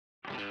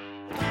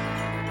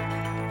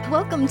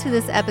Welcome to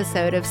this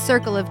episode of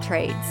Circle of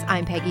Trades.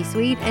 I'm Peggy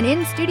Sweet, and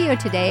in studio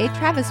today,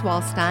 Travis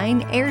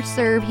Wallstein, Air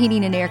Serv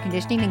Heating and Air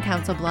Conditioning in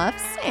Council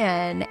Bluffs,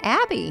 and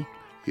Abby.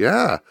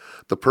 Yeah,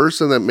 the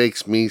person that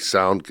makes me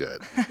sound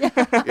good.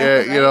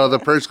 Yeah, the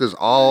person goes,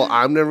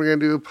 I'm never going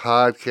to do a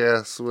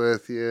podcast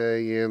with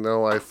you.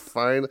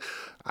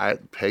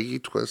 Peggy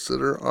twisted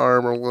her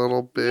arm a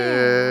little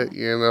bit,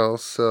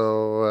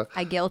 so...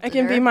 I guilted I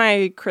can her. be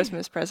my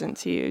Christmas present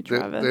to you,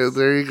 Travis.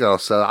 There you go.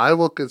 So I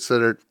will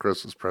consider it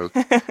Christmas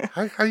present.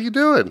 How you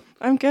doing?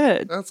 I'm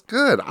good. That's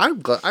good. I'm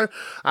glad.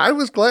 I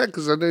was glad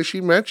because I know she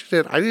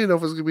mentioned it. I didn't know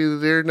if it was going to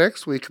be there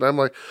next week. And I'm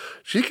like,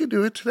 she could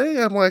do it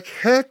today. I'm like,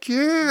 heck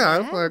yeah.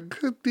 I'm like,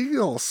 good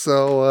deal.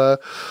 So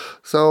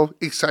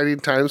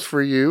exciting times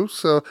for you.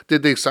 So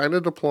did they sign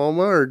a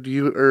diploma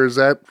or is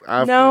that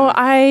after? No,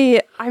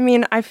 I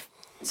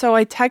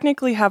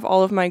technically have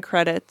all of my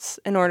credits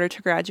in order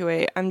to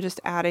graduate. I'm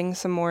just adding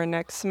some more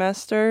next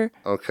semester.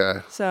 Okay.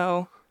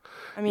 So,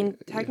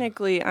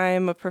 technically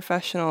I'm a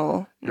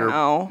professional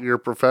now. You're a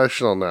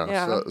professional now.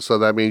 Yeah. So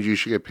that means you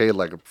should get paid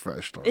like a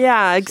professional.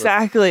 Yeah,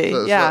 exactly.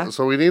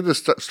 So we need to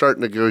start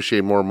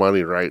negotiating more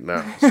money right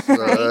now.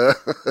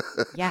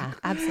 Yeah,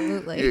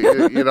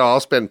 absolutely. I'll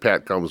spend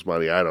Pat Combs'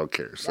 money. I don't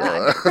care. So.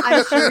 Yeah,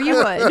 I'm sure you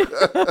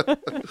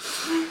would.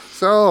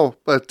 So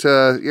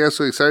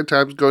exciting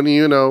times going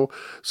to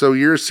So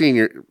you're a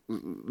senior,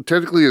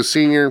 technically a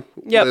senior.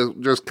 Yep.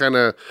 Just kind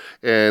of,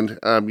 and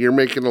you're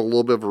making a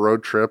little bit of a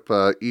road trip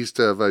east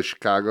of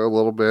Chicago a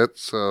little bit.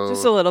 So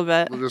Just a little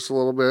bit. Just a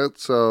little bit.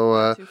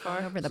 So Too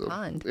far. Over the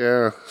pond.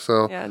 yeah.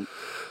 So Yeah.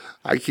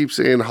 I keep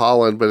saying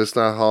Holland, but it's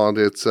not Holland.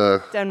 It's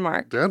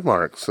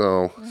Denmark.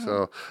 So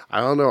I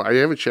don't know. I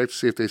haven't checked to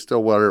see if they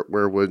still wear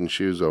wooden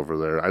shoes over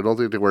there. I don't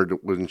think they wear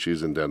wooden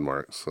shoes in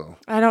Denmark. So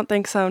I don't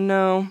think so,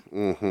 no.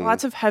 Mm-hmm.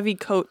 Lots of heavy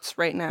coats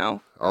right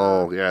now.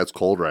 Oh yeah, it's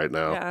cold right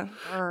now. Yeah.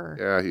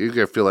 Yeah, you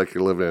can feel like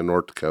you're living in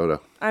North Dakota.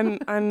 I'm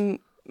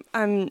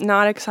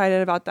not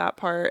excited about that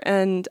part.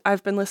 And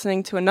I've been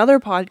listening to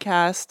another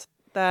podcast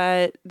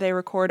that they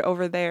record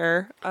over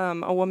there,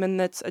 a woman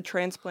that's a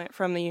transplant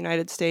from the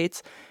United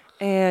States,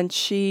 and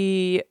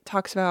she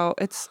talks about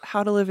it's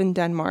how to live in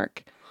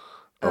Denmark.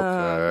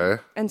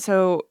 Okay. And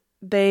so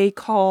they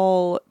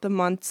call the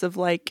months of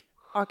like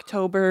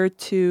October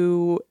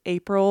to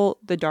April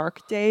the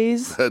dark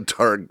days. The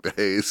dark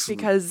days.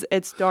 Because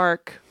it's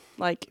dark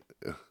like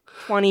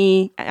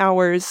 20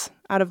 hours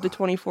out of the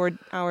 24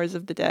 hours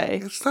of the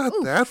day. It's not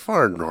that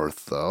far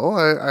north, though.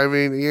 I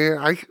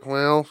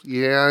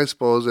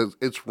suppose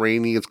it's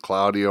rainy, it's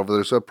cloudy over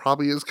there, so it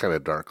probably is kind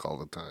of dark all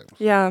the time.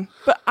 Yeah,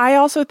 but I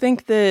also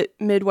think that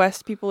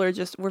Midwest people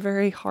we're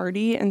very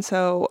hardy, and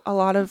so a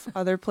lot of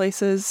other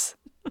places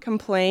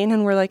complain,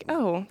 and we're like,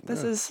 oh,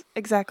 this is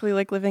exactly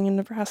like living in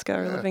Nebraska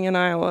or living in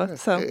Iowa.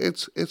 So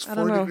it's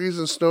 4 degrees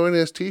and snowing in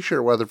his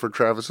t-shirt weather for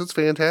Travis. It's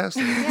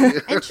fantastic.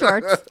 And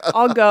shorts.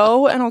 I'll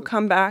go and I'll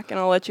come back and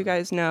I'll let you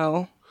guys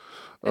know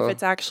if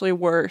it's actually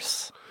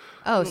worse.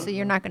 Oh, so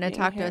you're not going to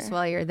talk to us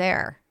while you're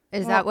there.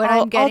 Is that Well,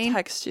 what I'm getting? I'll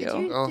text you.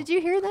 Did you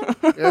hear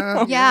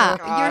that?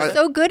 Yeah, you're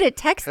so good at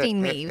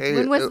texting me.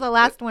 When was the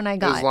last one I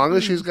got? As long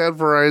as she's got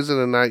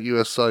Verizon and not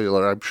U.S.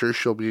 Cellular, I'm sure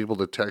she'll be able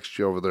to text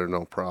you over there,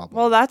 no problem.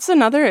 Well, that's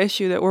another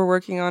issue that we're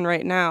working on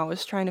right now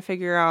is trying to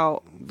figure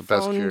out The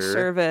best phone carrier.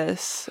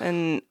 service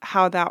and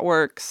how that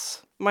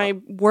works. My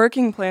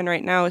working plan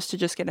right now is to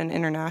just get an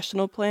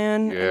international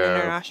plan, an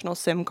international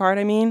SIM card,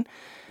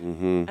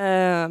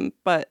 Mm-hmm.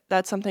 But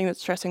that's something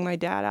that's stressing my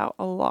dad out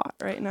a lot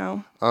right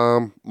now.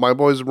 My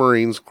boys are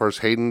Marines. Of course,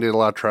 Hayden did a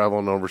lot of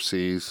traveling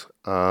overseas.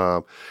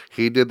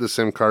 He did the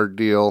SIM card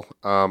deal.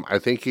 I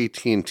think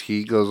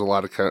AT&T goes a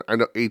lot of I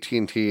know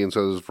AT&T and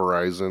so does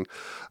Verizon.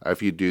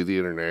 If you do the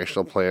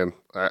international plan,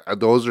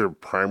 those are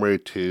primary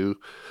two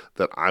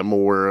that I'm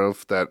aware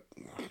of that,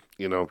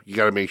 you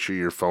got to make sure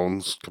your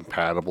phone's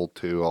compatible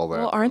to all that.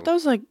 Well, aren't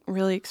those like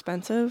really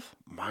expensive?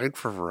 Mine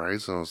for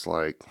Verizon was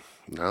like,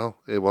 no,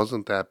 it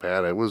wasn't that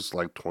bad. It was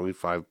like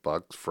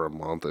 $25 for a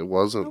month. It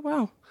wasn't. Oh,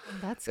 wow.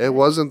 That's It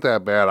wasn't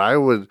that bad. I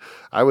would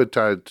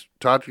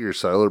talk to your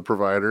cellular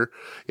provider.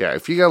 Yeah,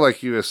 if you got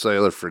like U.S.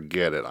 Cellular,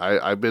 forget it.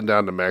 I've been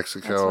down to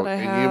Mexico, That's what I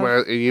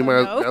have. you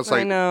might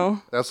I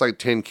know. that's like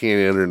 10K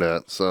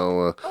internet.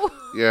 So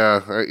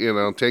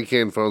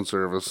 10K phone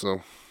service.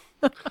 So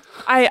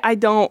I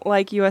don't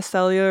like U.S.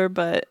 Cellular,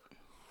 but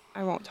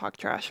I won't talk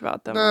trash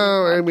about them.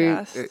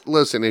 no,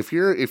 listen, if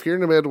you're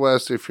in the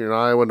Midwest, if you're in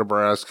Iowa,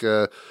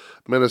 Nebraska,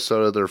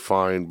 Minnesota, they're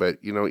fine. But,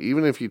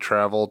 even if you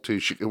travel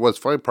to what's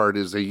funny part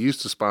is they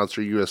used to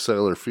sponsor U.S.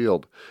 Cellular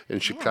Field in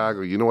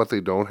Chicago. You know what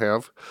they don't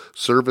have?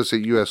 Service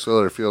at U.S.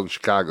 Cellular Field in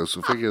Chicago.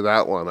 So figure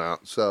that one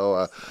out.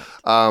 So,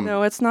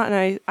 no, it's not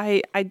nice.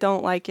 I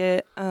don't like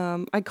it.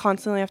 I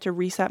constantly have to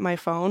reset my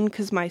phone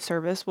because my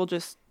service will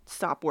just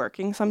stop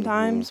working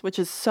sometimes, which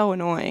is so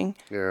annoying.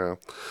 Yeah.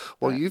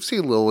 Well, you've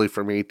seen Lily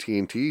from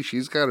AT&T.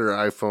 She's got her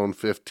iPhone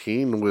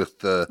 15 with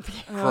the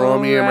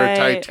chromium or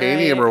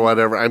titanium or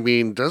whatever.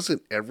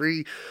 Doesn't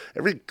every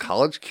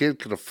college kid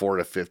can afford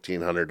a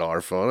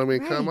 $1,500 phone?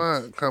 Come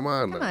on. Come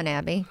on,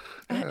 Abby.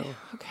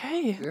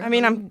 Okay. Yeah. I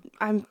mean,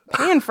 I'm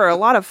paying for a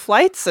lot of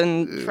flights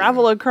and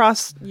travel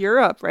across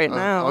Europe right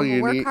now.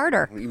 Work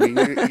harder. You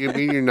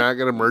mean you're not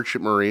going to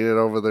merchant marine it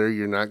over there?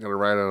 You're not going to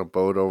ride on a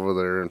boat over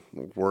there and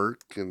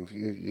work?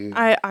 And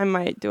I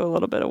might do a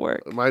little bit of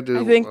work. I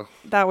think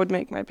that would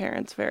make my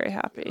parents very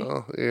happy.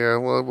 Oh, yeah,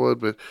 well, it would,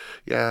 but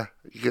yeah,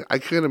 I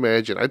couldn't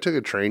imagine. I took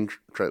a train,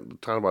 talking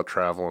about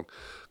traveling.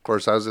 Of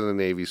course, I was in the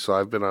Navy, so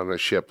I've been on a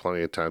ship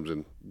plenty of times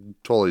and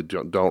totally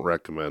don't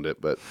recommend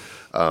it. But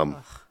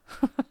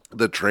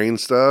the train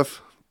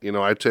stuff,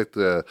 I took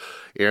the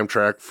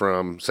Amtrak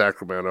from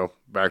Sacramento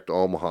back to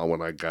Omaha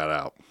when I got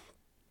out.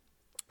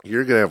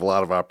 You're going to have a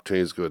lot of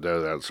opportunities to go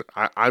down there. So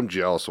I'm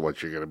jealous of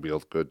what you're going to be able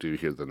to go do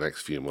here the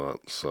next few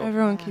months. So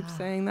everyone keeps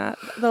saying that.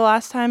 The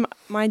last time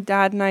my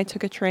dad and I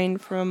took a train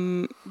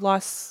from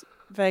Las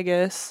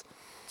Vegas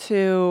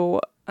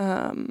to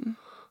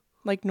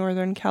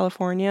Northern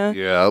California.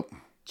 Yep.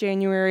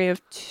 January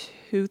of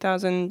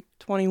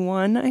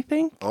 2021, I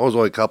think. Oh, it was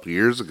only a couple of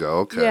years ago.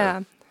 Okay.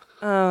 Yeah.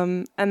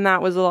 And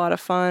that was a lot of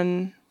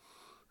fun.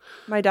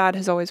 My dad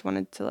has always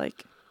wanted to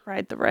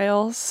ride the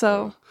rails,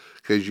 so.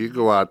 Because you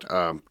go out,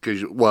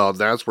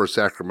 that's where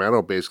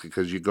Sacramento basically,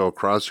 because you go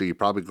across there, you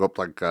probably go up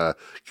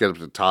get up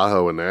to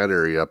Tahoe in that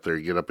area up there,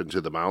 get up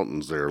into the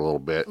mountains there a little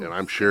bit, and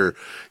I'm sure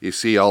you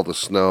see all the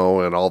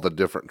snow and all the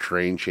different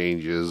train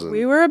changes.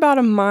 We were about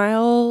a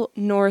mile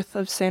north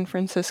of San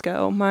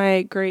Francisco.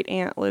 My great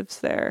aunt lives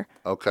there.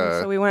 Okay.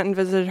 And so we went and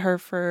visited her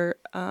for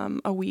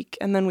a week,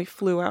 and then we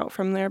flew out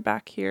from there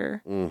back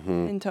here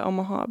into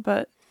Omaha,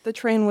 but the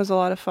train was a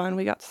lot of fun.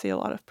 We got to see a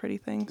lot of pretty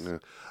things. Yeah.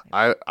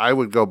 I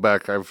would go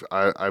back.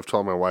 I've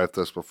told my wife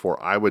this before.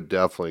 I would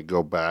definitely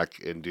go back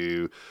and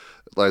do,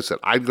 like I said,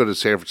 I'd go to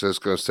San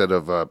Francisco instead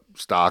of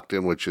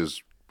Stockton, which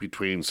is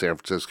between San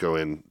Francisco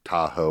and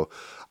Tahoe.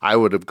 I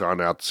would have gone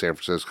out to San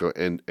Francisco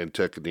and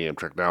taken the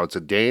Amtrak. Now, it's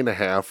a day and a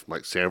half,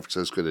 like San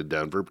Francisco to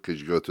Denver,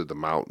 because you go through the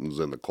mountains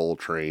and the coal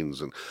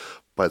trains,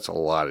 but it's a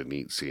lot of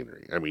neat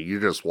scenery. I mean, you're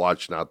just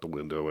watching out the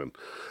window and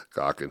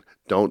gawking.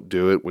 Don't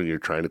do it when you're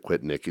trying to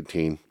quit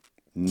nicotine.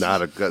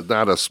 Not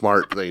a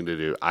smart thing to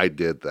do. I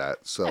did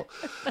that. So,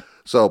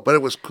 but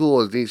it was cool.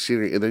 It was neat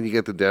scenery. And then you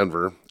get to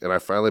Denver, and I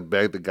finally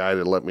begged the guy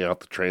to let me off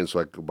the train so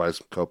I could go buy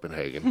some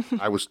Copenhagen.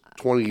 I was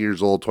 21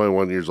 years old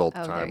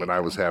at the time, and I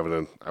was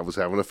having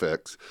a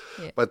fix.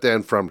 Yeah. But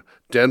then from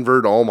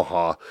Denver to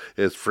Omaha,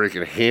 it's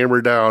freaking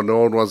hammered down. No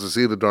one wants to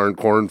see the darn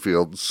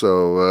cornfield.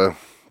 So,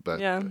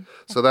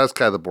 so that's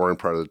kind of the boring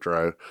part of the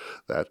drive.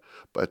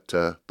 But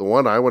the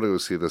one I want to go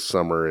see this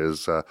summer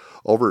is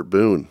over at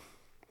Boone.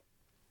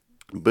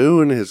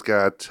 Boone has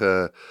got,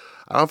 I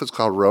don't know if it's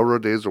called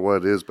Railroad Days or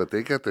what it is, but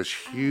they got this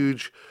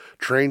huge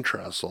train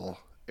trestle,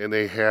 and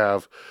they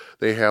have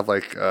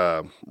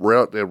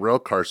rail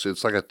cars. So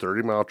it's like a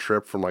 30-mile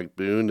trip from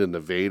Boone to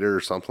Nevada or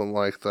something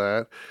like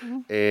that.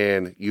 Mm-hmm.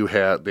 And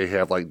they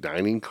have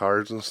dining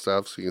cars and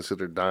stuff, so you can sit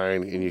there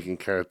dine, and you can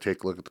kind of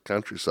take a look at the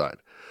countryside.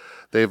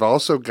 They've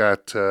also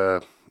got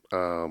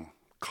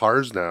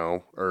cars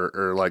now,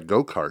 or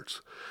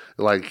go-karts.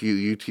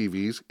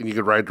 UTVs, and you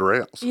could ride the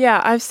rails. Yeah,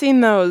 I've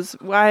seen those.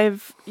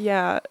 If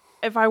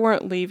I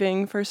weren't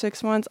leaving for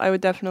 6 months, I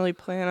would definitely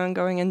plan on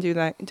going and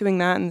doing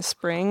that in the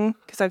spring,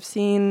 because I've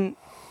seen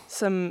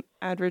some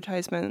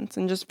advertisements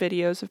and just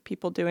videos of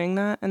people doing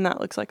that, and that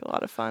looks like a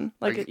lot of fun.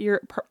 Your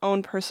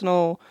own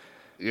personal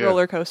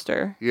roller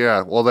coaster.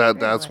 Yeah, well,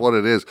 that's what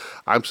it is.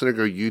 I'm sitting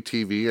there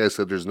UTV. I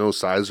said, "There's no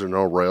sides or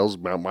no rails."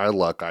 My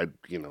luck,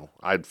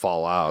 I'd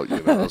fall out.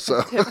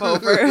 So tip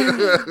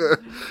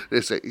over.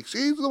 They say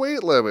exceeds the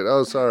weight limit.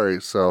 Oh,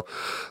 sorry. So,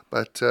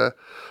 but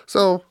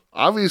so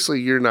obviously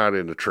you're not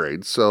into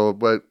trade. So,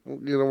 but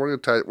we're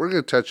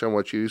gonna touch on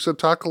what you do. So,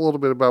 talk a little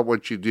bit about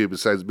what you do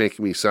besides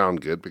making me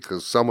sound good,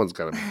 because someone's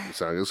got to make me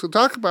sound good. So,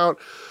 talk about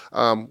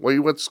what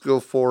you went to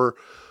school for,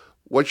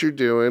 what you're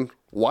doing,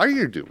 why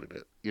you're doing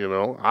it.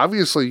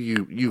 Obviously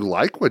you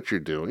like what you're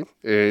doing,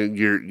 and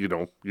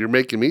you're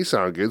making me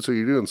sound good, so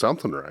you're doing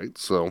something right.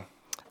 So,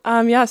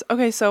 yes.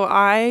 Okay. So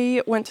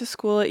I went to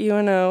school at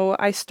UNO.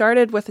 I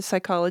started with a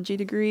psychology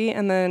degree,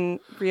 and then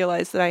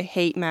realized that I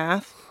hate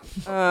math.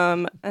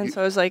 And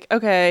so I was like,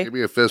 okay, give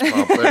me a fist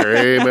bump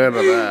there. Amen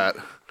to that.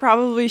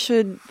 Probably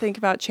should think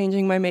about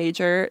changing my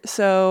major.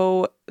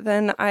 So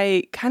then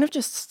I kind of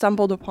just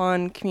stumbled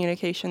upon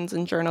communications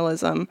and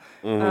journalism.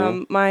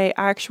 Mm-hmm. My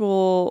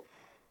actual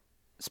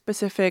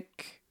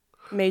specific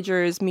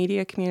major is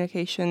media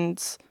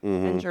communications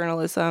and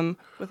journalism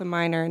with a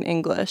minor in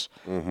English.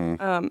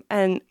 Mm-hmm.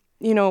 And,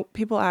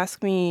 people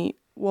ask me,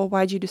 well,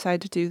 why'd you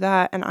decide to do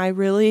that? And I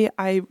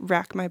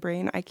rack my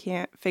brain. I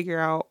can't figure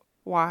out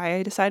why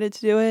I decided to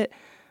do it.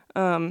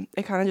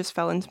 It kind of just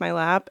fell into my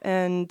lap.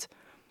 And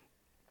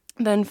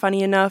then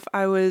funny enough,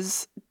 it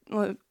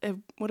would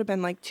have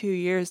been 2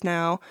 years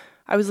now.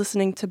 I was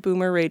listening to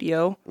Boomer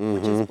Radio,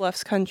 which is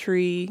Bluffs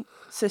Country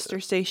sister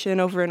station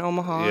over in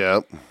Omaha.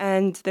 Yep.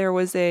 And there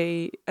was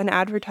an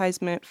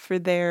advertisement for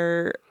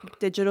their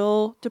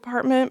digital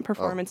department,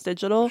 Performance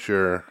Digital.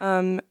 Sure.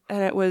 And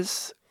it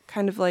was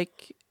kind of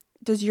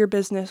does your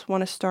business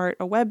want to start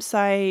a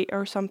website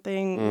or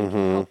something? We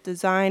can help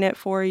design it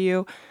for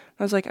you.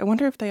 I was like, I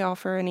wonder if they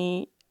offer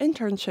any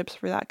internships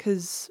for that,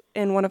 because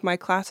in one of my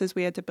classes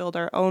we had to build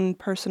our own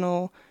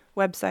personal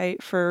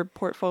website for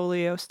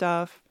portfolio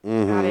stuff,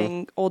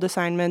 adding old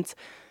assignments,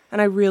 and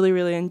I really,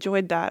 really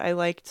enjoyed that. I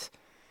liked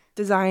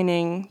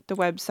designing the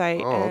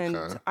website,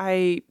 and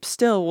I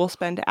still will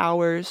spend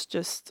hours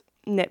just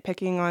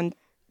nitpicking on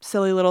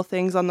silly little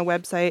things on the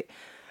website.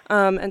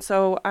 And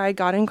so I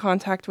got in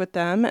contact with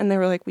them, and they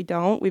were like,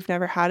 we've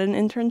never had an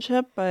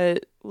internship,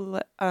 but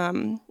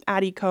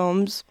Addie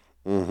Combs,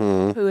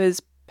 who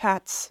is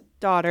Pat's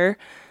daughter,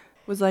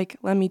 was like,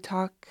 let me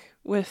talk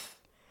with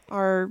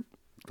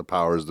the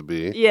powers that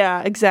be.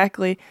 Yeah,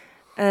 exactly.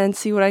 And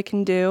see what I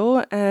can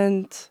do.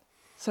 And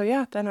so,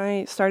 yeah, then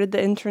I started the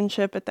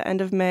internship at the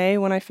end of May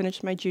when I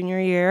finished my junior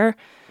year.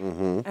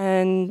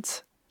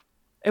 And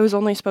it was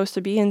only supposed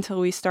to be until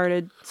we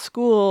started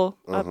school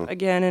up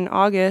again in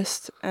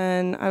August.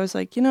 And I was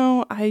like,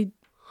 I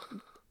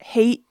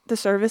hate the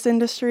service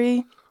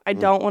industry. I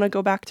don't want to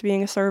go back to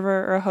being a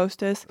server or a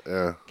hostess.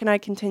 Yeah. Can I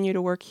continue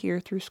to work here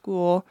through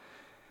school?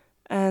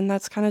 And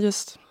that's kind of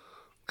just...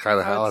 how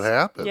it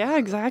happened. Yeah,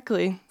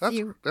 exactly.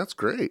 That's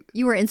great.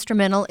 You were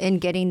instrumental in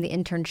getting the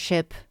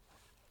internship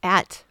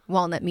at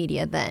Walnut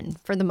Media then,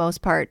 for the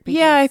most part.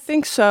 Yeah, I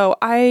think so.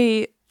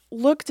 I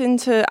looked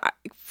into,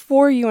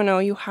 for UNO,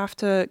 you have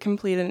to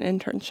complete an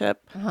internship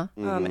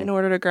in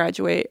order to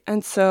graduate.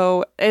 And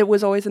so it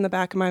was always in the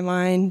back of my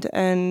mind.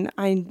 And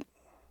I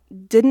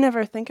didn't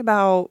ever think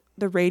about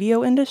the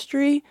radio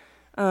industry.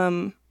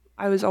 I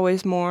was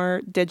always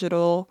more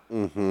digital.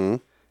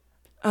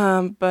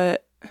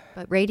 But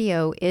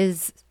radio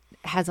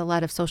has a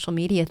lot of social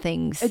media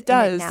things. It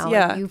does, now,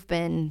 yeah. And you've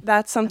been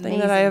that's something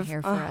that I have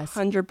here for us.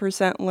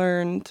 100%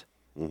 learned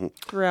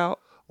throughout.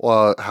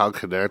 Well, how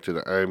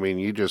connected? I mean,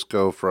 you just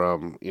go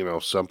from,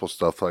 simple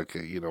stuff like,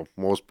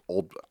 most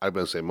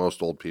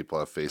old people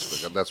have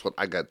Facebook. And that's what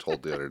I got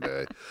told the other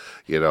day,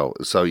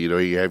 So,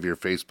 you have your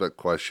Facebook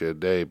question a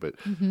day, but,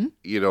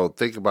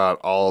 think about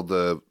all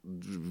the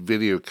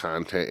video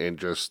content and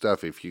just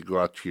stuff. If you go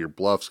out to your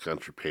Bluffs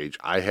country page,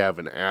 I have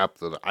an app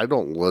that I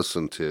don't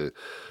listen to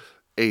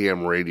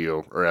AM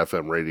radio or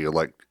FM radio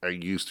like I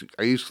used to.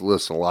 I used to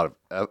listen a lot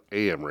of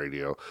AM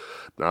radio,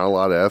 not a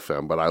lot of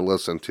FM, but I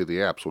listen to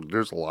the app. So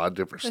there's a lot of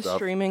different The stuff.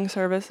 streaming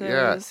services,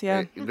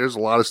 yeah. There's a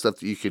lot of stuff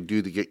that you can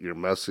do to get your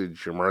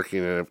message, your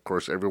marketing, and of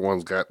course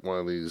everyone's got one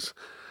of these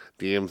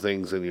damn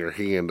things in your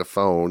hand, a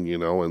phone,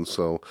 and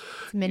so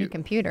it's a mini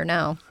computer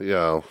now.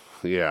 Yeah.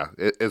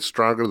 It's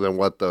stronger than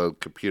what the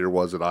computer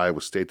was at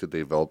Iowa State that they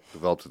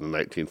developed in the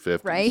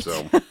 1950s. Right.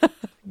 So.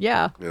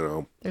 Yeah.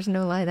 There's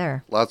no lie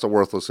there. Lots of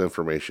worthless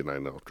information, I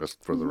know,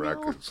 just for the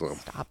record. So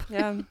stop.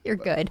 Yeah. You're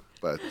good.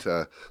 But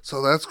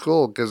so that's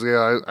cool because,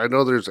 I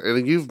know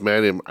and you've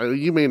met him.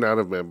 You may not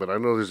have met him, but I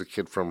know there's a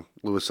kid from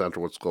Lewis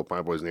Central, what's called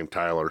my boy's named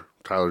Tyler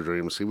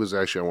Dreams. He was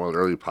actually on one of the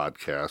early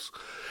podcasts.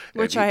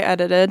 Which I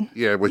edited.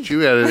 Yeah, which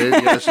you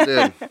edited. Yes, you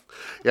did.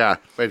 Yeah,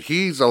 but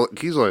he's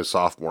only a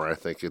sophomore, I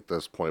think, at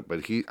this point.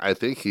 But I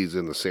think he's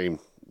in the same...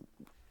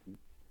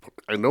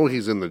 I know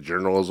he's in the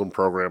journalism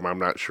program. I'm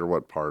not sure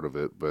what part of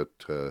it, but...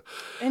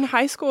 In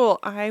high school,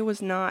 I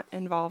was not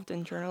involved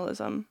in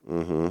journalism.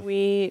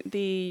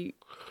 The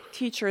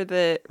teacher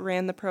that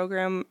ran the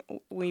program,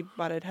 we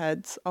butted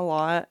heads a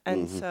lot.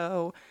 And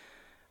so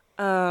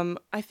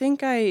I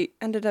think I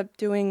ended up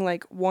doing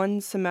like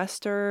one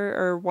semester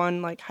or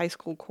one like high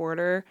school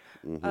quarter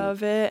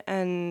of it.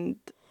 And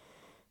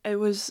it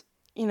was,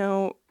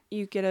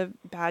 you get a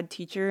bad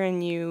teacher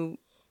and you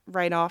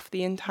write off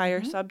the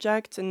entire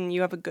subject, and you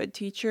have a good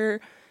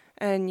teacher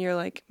and you're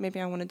like, maybe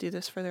I want to do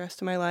this for the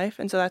rest of my life.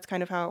 And so that's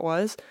kind of how it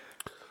was.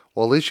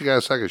 Well, at least you got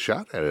a second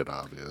shot at it,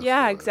 obviously.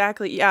 Yeah,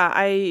 exactly. Yeah,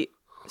 I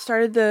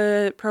started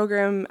the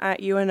program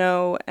at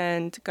UNO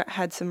and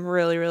had some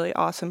really, really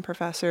awesome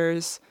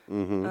professors.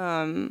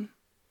 And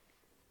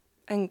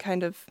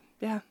kind of,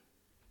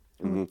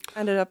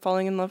 ended up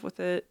falling in love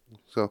with it.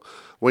 So,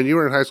 when you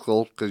were in high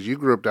school, because you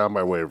grew up down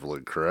by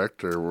Waverly,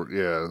 correct?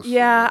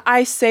 Yeah,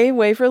 I say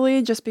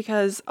Waverly just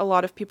because a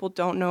lot of people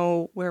don't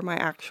know where my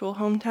actual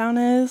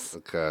hometown is.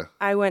 Okay.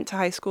 I went to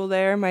high school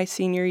there my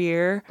senior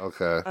year.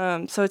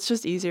 Okay. So it's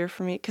just easier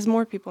for me because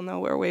more people know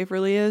where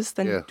Waverly is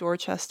than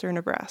Dorchester,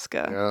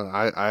 Nebraska. Yeah,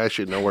 I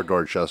actually know where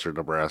Dorchester,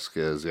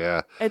 Nebraska is,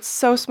 yeah. It's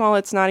so small,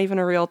 it's not even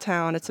a real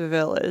town, it's a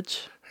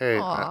village. Hey,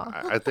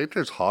 I think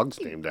there's hogs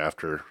named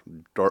after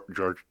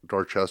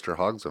Dorchester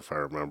hogs, if I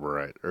remember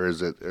right. Or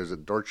is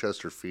it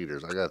Dorchester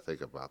feeders? I got to think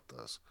about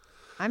this.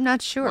 I'm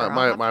not sure.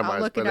 My I'll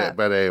look it up.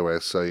 But anyway,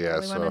 so yeah.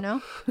 Really want to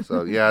know?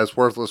 So yeah, it's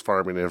worthless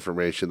farming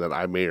information that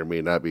I may or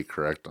may not be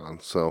correct on.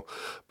 So,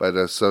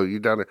 but so you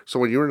down there. So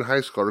when you were in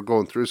high school or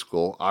going through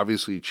school,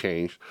 obviously you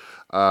changed.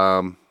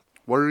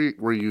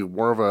 Were you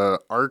more of a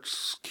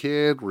arts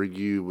kid? Were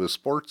you a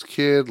sports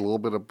kid? A little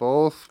bit of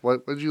both?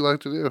 What did you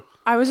like to do?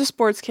 I was a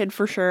sports kid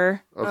for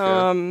sure.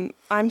 Okay.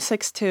 I'm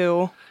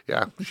 6'2".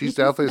 Yeah, she's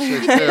definitely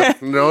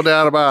 6'2", no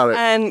doubt about it.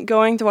 And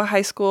going to a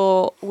high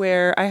school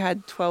where I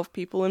had 12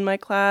 people in my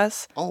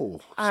class. Oh,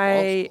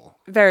 small.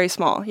 Very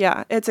small.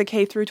 Yeah, it's a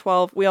K through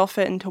 12. We all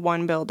fit into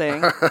one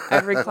building.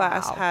 Every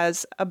class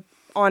has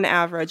on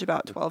average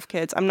about 12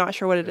 kids. I'm not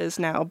sure what it is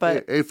now,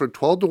 but hey, from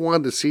 12 to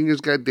 1, the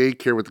seniors got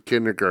daycare with the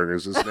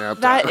kindergartners. It's now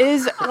that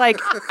is like,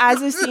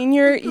 as a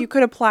senior, you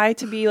could apply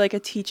to be like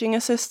a teaching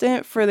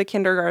assistant for the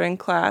kindergarten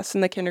class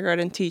and the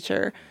kindergarten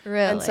teacher. Really?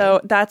 And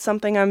so that's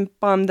something I'm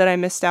bummed that I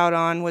missed out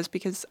on, was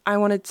because I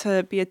wanted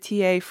to be a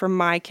TA for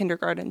my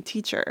kindergarten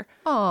teacher.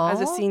 Aww. As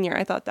a senior.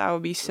 I thought that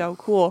would be so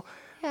cool.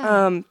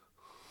 Yeah.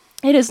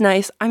 It is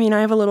nice. I mean,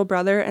 I have a little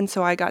brother, and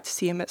so I got to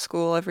see him at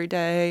school every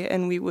day,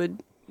 and we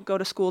would go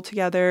to school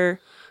together,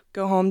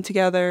 go home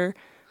together.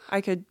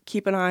 I could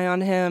keep an eye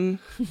on him.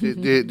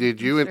 Did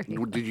you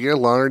get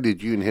along, or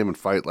did you and him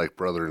fight like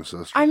brother and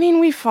sister? I mean,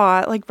 we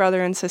fought like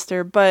brother and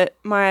sister, but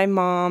my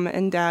mom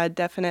and dad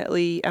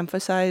definitely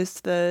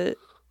emphasized the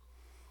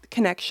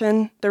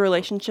connection, the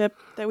relationship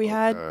that we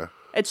had.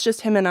 It's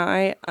just him and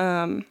I.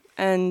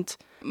 And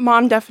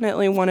mom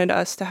definitely wanted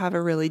us to have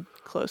a really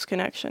close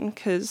connection,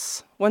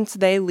 because once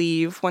they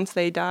leave, once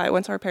they die,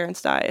 once our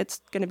parents die,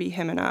 it's going to be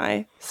him and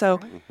I.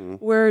 So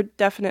we're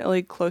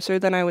definitely closer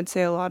than I would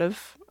say a lot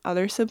of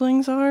other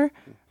siblings are.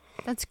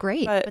 That's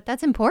great, but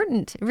that's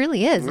important. It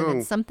really is. And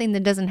it's something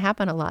that doesn't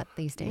happen a lot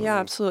these days. Yeah,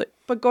 absolutely.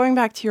 But going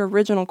back to your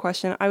original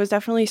question, I was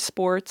definitely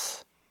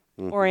sports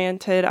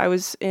oriented. I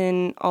was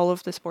in all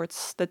of the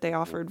sports that they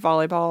offered: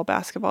 volleyball,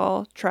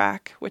 basketball,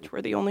 track, which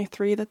were the only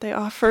 3 that they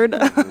offered.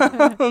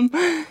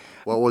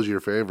 What was your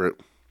favorite?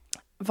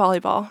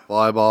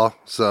 Volleyball.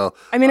 So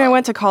I mean, I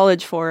went to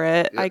college for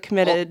it. I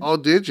committed. Oh,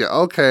 did you?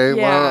 Okay.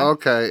 Yeah. Well,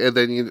 okay. And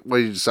then what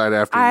did you decide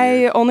after?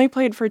 I only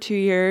played for 2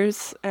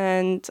 years,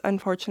 and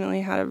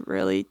unfortunately had a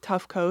really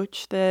tough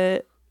coach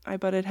that I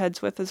butted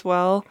heads with as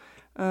well.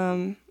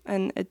 And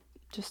it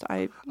just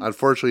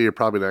Unfortunately, you're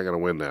probably not going to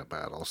win that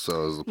battle.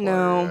 So as the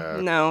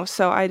player, no.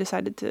 So I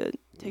decided to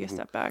take a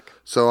step back.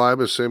 So I'm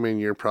assuming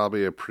you're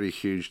probably a pretty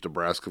huge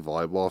Nebraska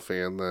volleyball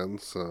fan then.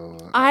 So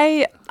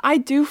I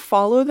do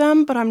follow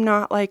them, but I'm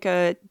not like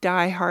a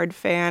diehard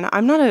fan.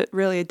 I'm not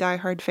really a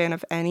diehard fan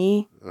of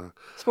any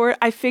sport.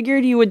 I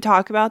figured you would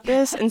talk about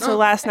this, and so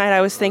last night I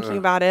was thinking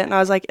about it, and I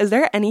was like, is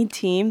there any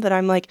team that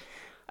I'm like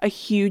a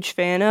huge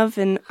fan of?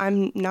 And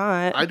I'm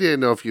not. I didn't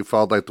know if you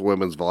followed like the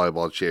women's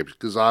volleyball champions,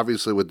 because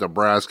obviously with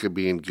Nebraska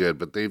being good,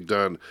 but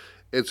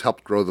it's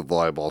helped grow the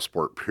volleyball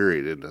sport,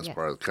 period, in this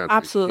part of the country.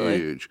 Absolutely.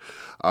 Huge.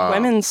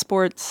 Women's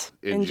sports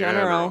in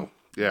general.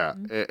 Yeah.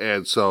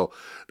 And so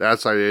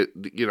that's how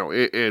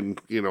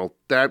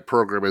that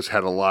program has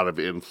had a lot of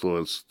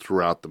influence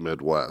throughout the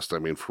Midwest. I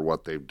mean, for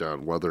what they've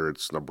done, whether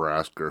it's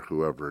Nebraska or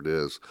whoever it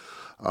is.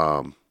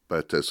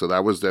 So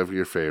that was definitely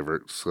your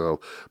favorite. So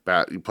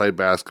you played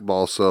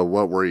basketball. So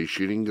what were you,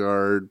 shooting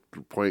guard,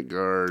 point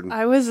guard?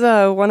 I was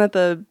one of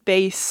the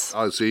base.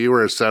 Oh, so you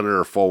were a center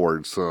or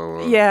forward.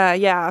 So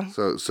yeah.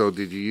 So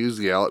did you use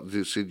the out?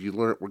 Did you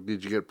learn?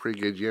 Did you get pretty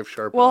good? Did you have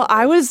sharp? Well,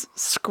 I was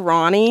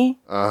scrawny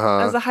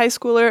as a high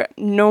schooler.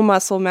 No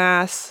muscle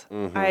mass.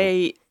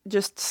 I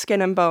just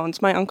skin and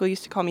bones. My uncle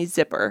used to call me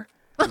Zipper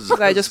because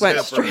I just went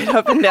straight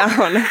up and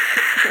down.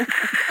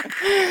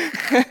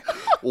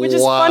 Which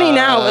is funny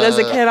now, but as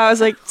a kid, I was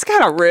like, it's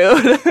kind of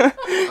rude.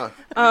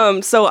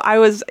 So I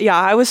was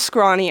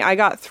scrawny. I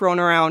got thrown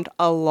around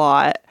a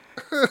lot.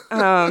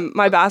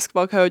 My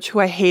basketball coach,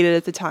 who I hated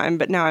at the time,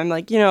 but now I'm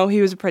like,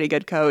 he was a pretty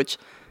good coach.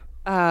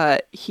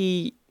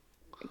 He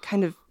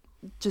kind of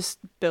just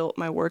built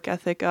my work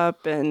ethic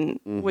up and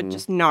would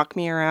just knock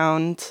me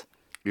around.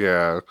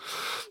 Yeah.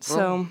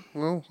 So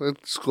well,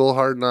 it's school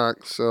hard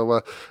knocks.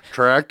 So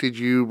track, did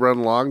you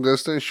run long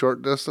distance,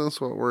 short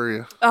distance? What were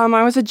you?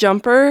 I was a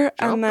jumper.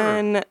 And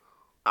then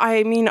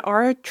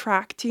our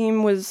track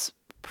team was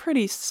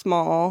pretty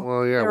small.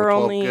 Well, yeah, there were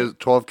only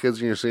 12 kids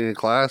in your senior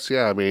class.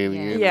 Yeah, I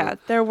mean,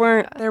 there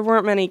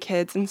weren't many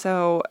kids, and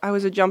so I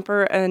was a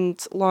jumper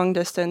and long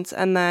distance,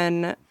 and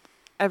then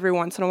every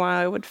once in a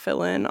while I would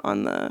fill in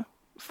on the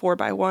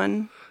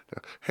 4x1.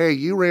 Hey,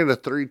 you ran a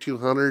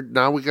 3,200.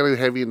 Now we got to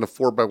have you in the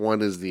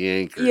 4x1 as the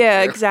anchor.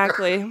 Yeah,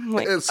 exactly. I'm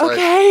like, it's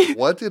okay. Like,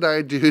 what did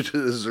I do to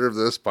deserve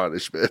this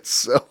punishment?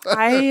 So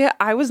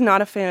I was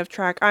not a fan of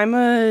track. I'm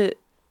a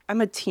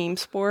team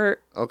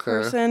sport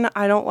person.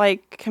 I don't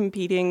like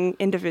competing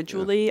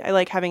individually. Yeah. I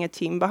like having a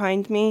team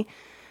behind me.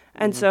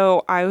 And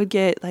so I would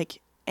get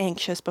like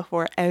anxious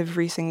before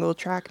every single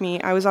track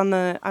meet. I was on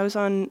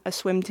a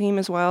swim team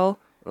as well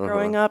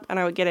growing up, and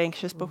I would get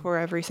anxious before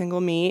every single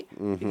meet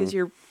because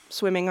you're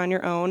swimming on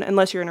your own,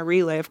 unless you're in a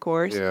relay, of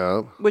course.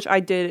 Yeah. Which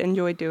I did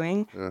enjoy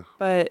doing. Yeah.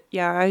 But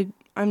yeah,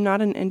 I'm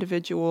not an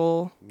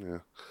individual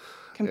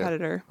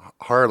competitor. Yeah.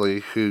 Harley,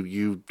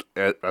 who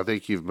I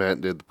think you've met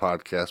and did the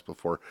podcast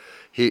before,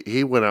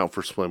 he went out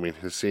for swimming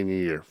his senior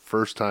year,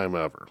 first time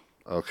ever.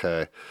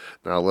 Okay.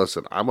 Now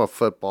listen, I'm a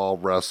football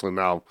wrestling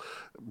now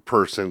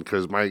person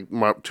because my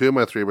two of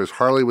my three was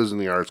Harley was in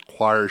the arts,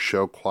 choir,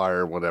 show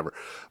choir, whatever.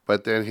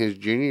 But then his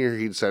junior year,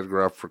 he decided to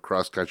go out for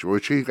cross country,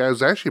 which he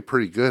was actually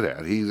pretty good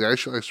at. He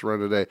actually likes to run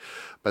today.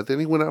 But then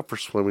he went out for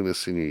swimming his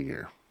senior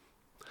year.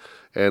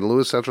 And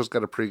Lewis Central's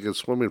got a pretty good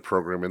swimming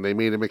program, and they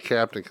made him a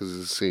captain because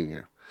he's a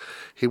senior.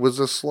 He was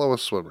the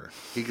slowest swimmer.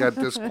 He got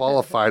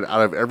disqualified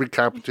out of every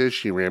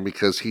competition he ran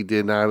because he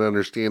did not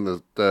understand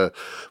the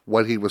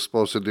what he was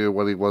supposed to do,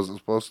 what he wasn't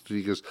supposed to do.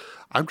 He goes,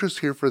 I'm just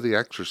here for the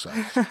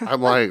exercise.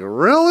 I'm like,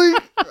 really?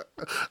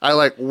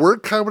 We're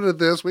coming to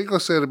this. We go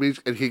sit at the beach.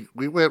 And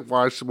we went and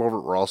watched him over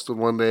at Ralston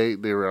one day.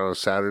 They were on a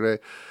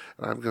Saturday.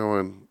 And I'm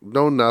going,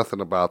 know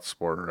nothing about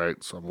sport,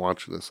 right? So I'm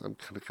watching this. I'm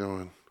kind of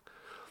going,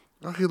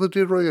 oh, he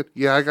did really good.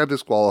 Yeah, I got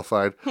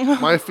disqualified.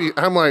 My feet.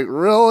 I'm like,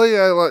 really?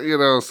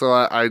 So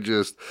I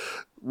just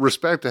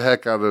respect the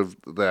heck out of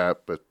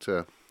that. But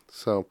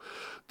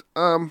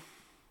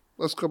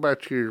let's go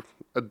back to your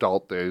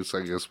adult days.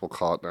 I guess we'll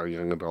call it now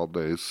young adult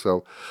days.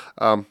 So,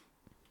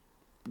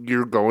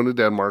 you're going to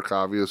Denmark,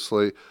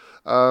 obviously.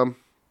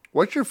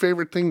 What's your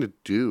favorite thing to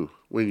do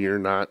when you're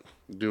not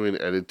doing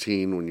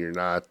editing, when you're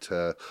not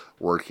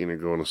working or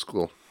going to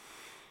school?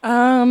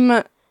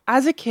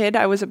 As a kid,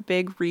 I was a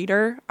big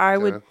reader. I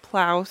would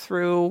plow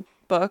through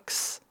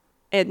books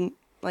in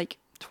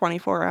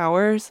 24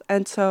 hours.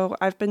 And so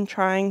I've been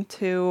trying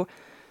to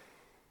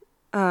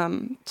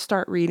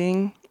start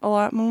reading a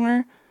lot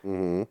more.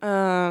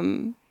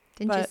 Mm-hmm.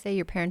 Didn't you say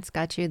your parents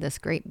got you this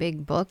great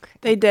big book?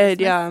 They did,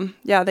 yeah.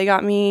 Yeah, they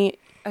got me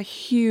a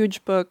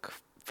huge book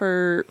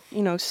for,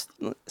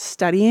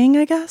 studying,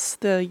 I guess,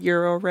 the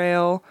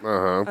Eurorail.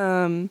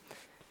 Uh-huh.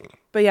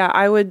 But yeah,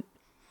 I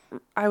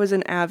was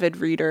an avid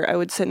reader. I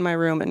would sit in my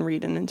room and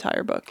read an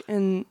entire book.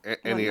 And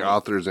any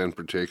authors in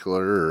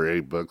particular, or any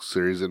book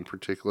series in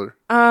particular?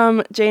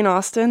 Jane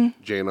Austen.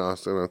 Jane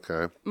Austen,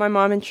 okay. My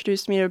mom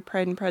introduced me to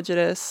Pride and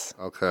Prejudice.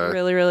 Okay.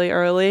 Really, really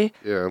early.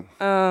 Yeah.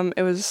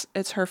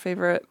 It's her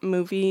favorite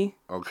movie.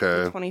 Okay.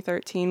 The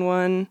 2013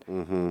 one.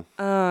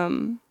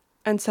 Mm-hmm.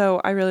 And so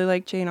I really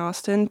like Jane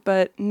Austen,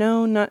 but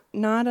no,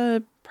 not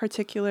a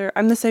particular.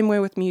 I'm the same way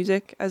with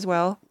music as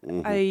well.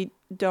 Mm-hmm. I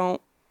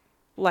don't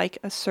like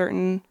a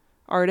certain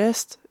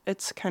artist.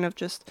 It's kind of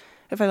just,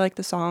 if I like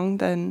the song,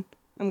 then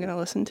I'm gonna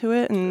listen to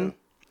it.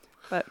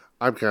 But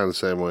I'm kind of the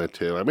same way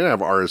too. I mean, I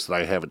have artists that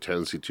I have a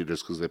tendency to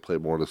just because they play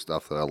more of the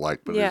stuff that I like.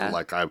 But it isn't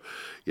like it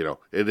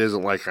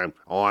isn't like I'm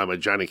a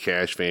Johnny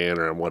Cash fan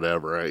or I'm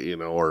whatever,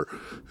 or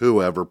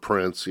whoever,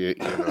 Prince, whoever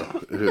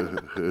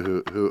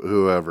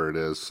it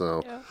is.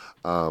 So,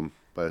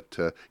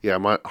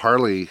 my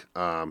Harley,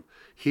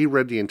 he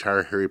read the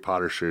entire Harry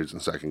Potter series in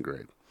second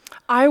grade.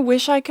 I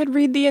wish I could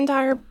read the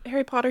entire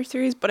Harry Potter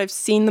series, but I've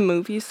seen the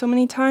movies so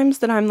many times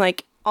that I'm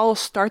like, I'll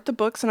start the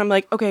books and I'm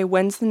like, okay,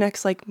 when's the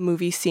next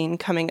movie scene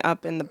coming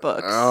up in the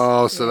books?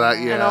 Oh, so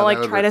and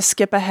I'll try to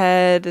skip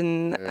ahead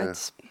and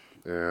it's...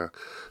 Yeah.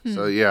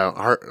 So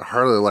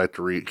Harley liked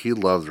to read. He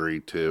loves to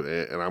read too.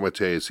 And I'm gonna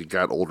tell you, as he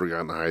got older,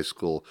 got into high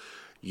school,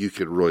 you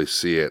could really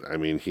see it. I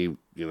mean, he,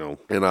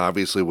 and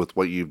obviously with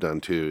what you've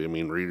done too. I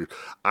mean, reader.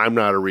 I'm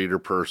not a reader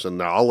person.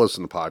 Now I'll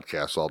listen to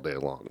podcasts all day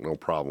long. No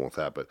problem with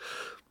that. But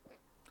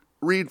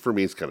read for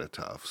me is kind of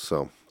tough.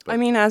 So. I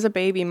mean, as a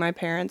baby, my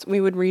parents, we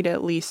would read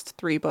at least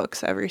 3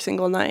 books every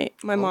single night.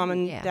 My mom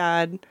and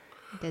dad,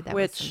 did that,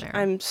 which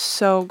I'm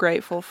so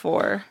grateful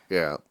for.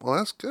 Yeah. Well,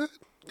 that's good.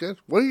 Good.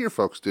 What do your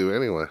folks do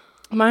anyway?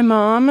 My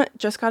mom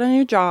just got a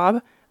new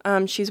job.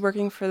 She's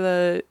working for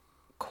the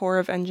Corps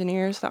of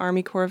Engineers, the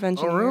Army Corps of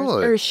Engineers. Oh,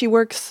 really? Or she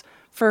works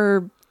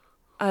for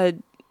a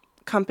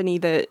company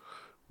that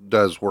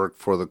does work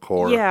for the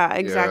Corps. Yeah,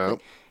 exactly.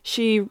 Yeah.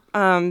 She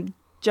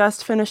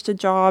just finished a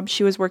job.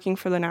 She was working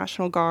for the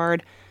National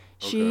Guard.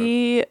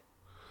 She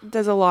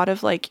does a lot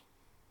of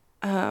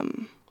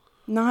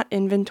not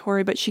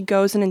inventory, but she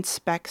goes and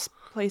inspects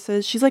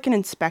places. She's like an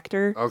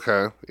inspector.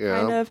 Okay, yeah.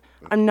 Kind of.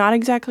 I'm not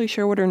exactly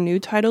sure what her new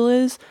title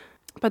is,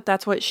 but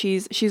that's what she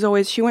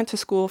went to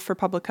school for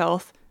public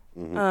health.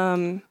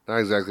 Mm-hmm. Not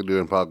exactly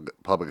doing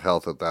public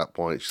health at that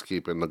point. She's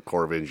keeping the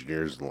Corps of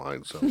Engineers in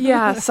line. So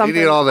yeah, something.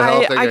 You need all the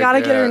help I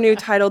gotta get her new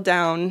title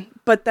down.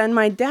 But then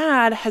my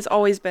dad has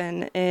always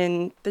been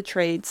in the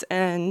trades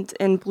and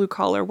in blue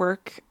collar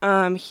work.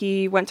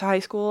 He went to high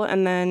school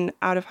and then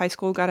out of high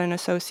school got an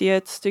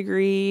associate's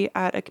degree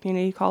at a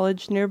community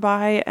college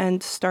nearby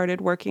and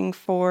started working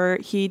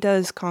he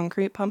does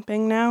concrete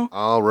pumping now.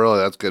 Oh, really?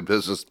 That's good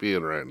business to be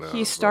in right now.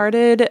 He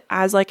started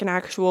as an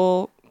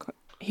actual.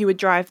 He would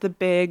drive the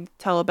big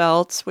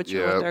telebelts, which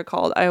are what they're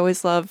called. I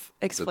always love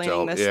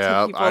explaining this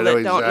to people that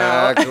don't know.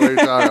 Exactly what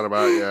you're talking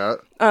about,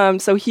 yeah.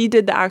 So he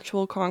did the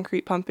actual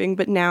concrete pumping,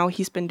 but now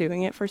he's been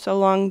doing it for so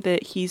long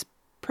that he's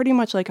pretty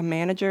much like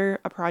a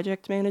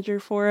project manager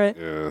for it.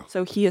 Yeah.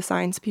 So he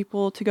assigns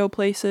people to go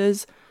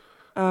places.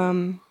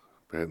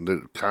 Man,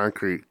 the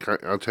concrete.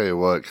 I'll tell you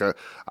what.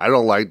 I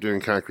don't like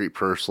doing concrete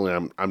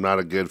personally. I'm not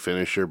a good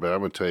finisher, but I'm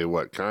gonna tell you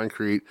what.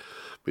 Concrete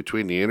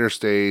between the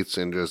interstates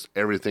and just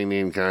everything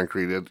needing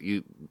concrete.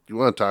 You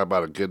want to talk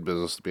about a good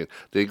business to be in.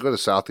 Did he go to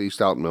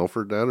Southeast out in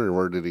Milford then, or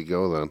where did he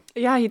go then?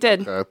 Yeah, he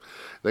did.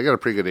 They got a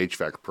pretty good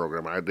HVAC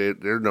program.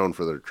 They're known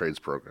for their trades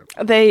program.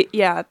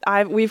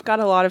 We've got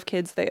a lot of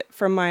kids that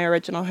from my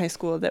original high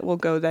school that will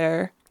go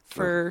there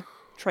for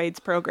trades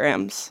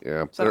programs.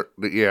 Yeah, so.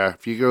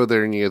 If you go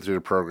there and you get through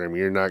the program,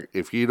 you're not.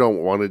 If you don't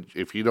want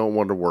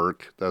to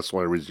work, that's the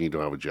only reason you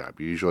don't have a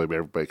job. Usually,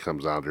 everybody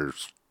comes out there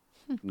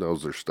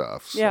knows their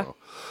stuff. So, yeah.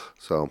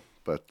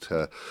 But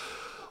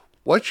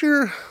what's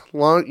your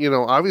long?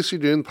 Obviously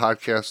doing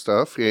podcast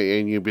stuff,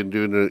 and you've been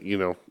doing it.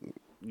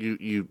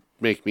 You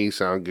make me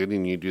sound good,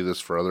 and you do this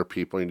for other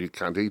people, and you do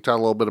content. You talk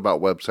a little bit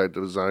about website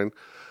design.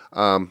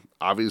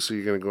 Obviously,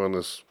 you're going to go on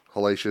this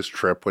hellacious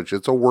trip, which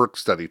it's a work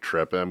study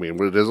trip. I mean,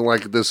 it isn't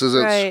like this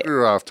isn't right.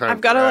 screw off time.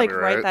 I've got to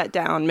write that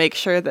down, make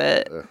sure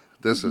that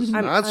this is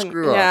not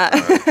screw off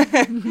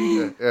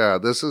time. Yeah,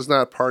 this is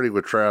not party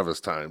with Travis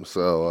time.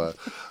 So,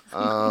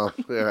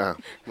 yeah.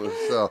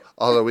 So,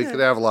 although we could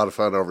have a lot of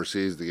fun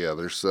overseas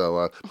together.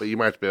 So, but you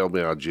might be able to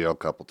be out of jail a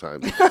couple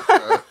times.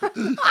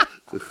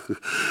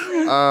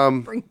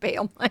 Bring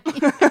bail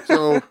money.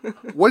 So,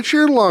 what's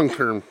your long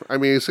term? I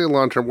mean, you say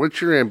long term.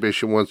 What's your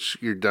ambition once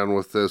you're done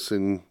with this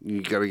and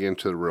you got to get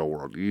into the real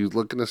world? Are you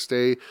looking to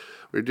stay?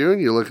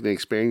 You're looking to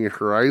expand your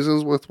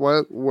horizons with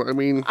what? I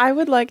mean, I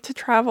would like to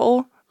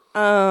travel.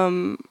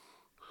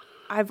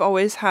 I've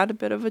always had a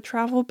bit of a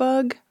travel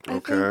bug, I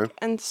think.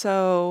 And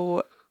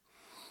so,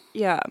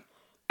 yeah,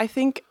 I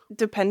think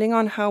depending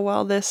on how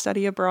well this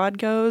study abroad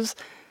goes,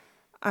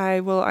 I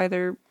will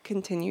either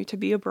continue to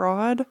be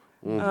abroad,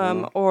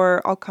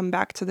 or I'll come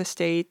back to the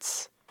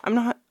States. I'm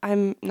not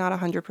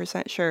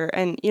 100% sure.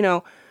 And,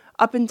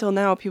 up until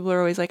now, people are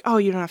always like, oh,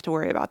 you don't have to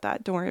worry about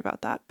that. Don't worry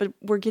about that. But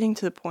we're getting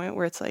to the point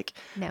where it's like,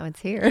 now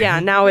it's here. Yeah,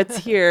 now it's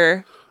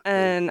here.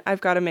 And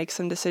I've got to make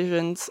some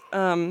decisions.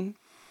 So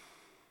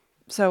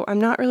I'm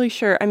not really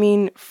sure. I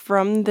mean,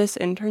 from this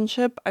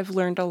internship, I've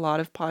learned a lot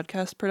of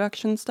podcast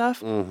production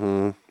stuff,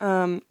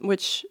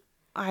 which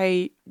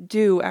I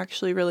do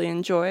actually really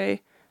enjoy.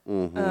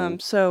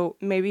 So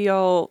maybe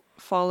I'll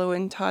follow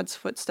in Todd's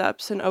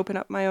footsteps and open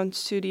up my own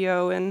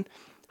studio and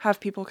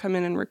have people come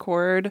in and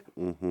record.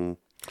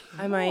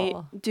 I might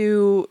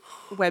do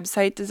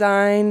website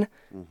design.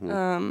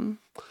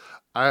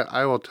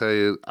 I will tell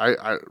you,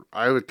 I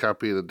have a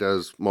company that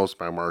does most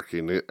of my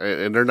marketing,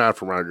 and they're not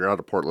from around here. Out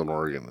of Portland,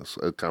 Oregon. It's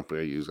a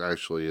company I use.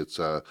 Actually, it's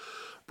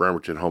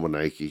Bremerton Home and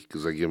Nike,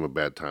 because I give them a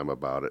bad time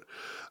about it.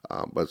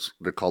 But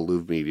they're called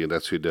Louvre Media.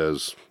 That's who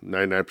does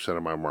 99%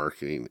 of my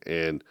marketing,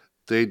 and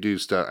they do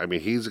stuff. I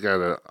mean, he's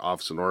got an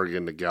office in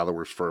Oregon. The gal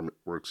that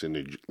lives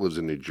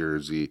in New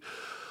Jersey.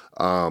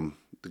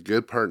 The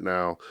good part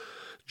now,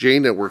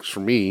 Jane that works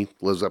for me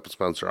lives up in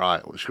Spencer,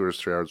 Iowa. She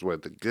works 3 hours away.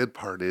 The good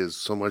part is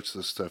so much of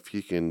the stuff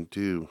you can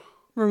do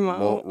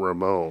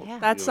remote. Yeah.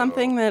 That's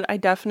something that I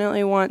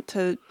definitely want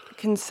to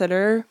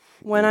consider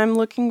when I'm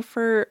looking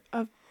for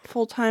a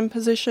full-time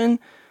position,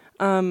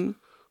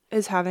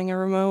 is having a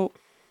remote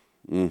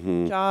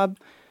job,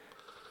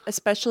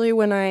 especially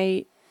when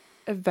I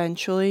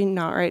eventually,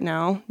 not right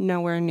now,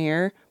 nowhere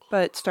near,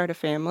 but start a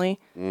family.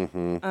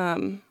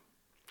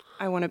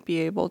 I want to be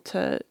able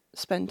to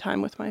spend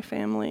time with my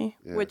family,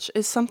 which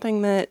is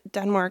something that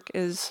Denmark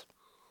is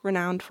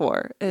renowned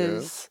for.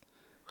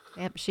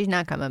 Yep, she's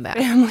not coming back.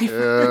 Family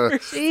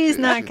first. She's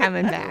not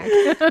coming back.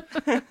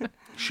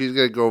 She's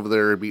going to go over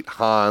there and meet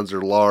Hans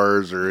or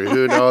Lars or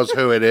who knows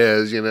who it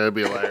is, be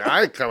like,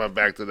 I'm coming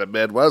back to the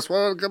Midwest.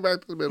 Well, I'll come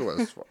back to the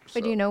Midwest for.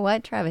 But you know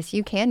what, Travis?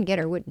 You can get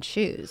her wooden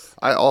shoes.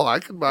 I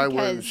could buy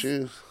wooden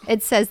shoes.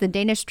 It says the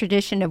Danish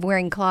tradition of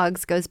wearing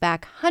clogs goes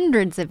back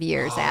hundreds of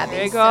years, Abby.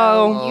 There you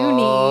go. So you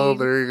need. Oh,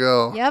 there you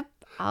go. Yep.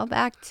 All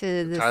back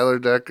to this. Tyler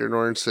Decker in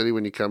Orange City,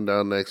 when you come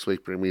down next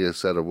week, bring me a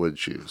set of wood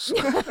shoes.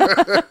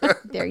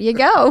 There you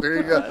go. There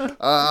you go.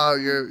 I'll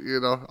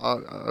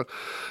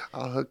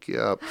hook you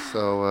up.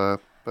 So,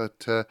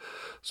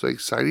 so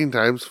exciting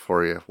times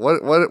for you.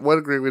 What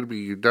a great way to be.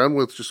 You're done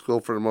with your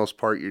school for the most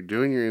part. You're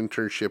doing your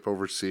internship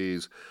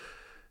overseas.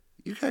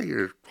 You got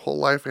your whole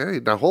life ahead of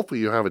you. Now, hopefully,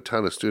 you have a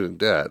ton of student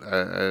debt.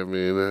 I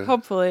mean,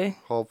 hopefully,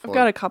 I've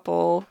got a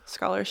couple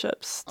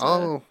scholarships.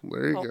 There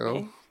you go.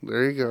 Me.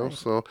 There you go.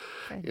 So,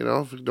 if you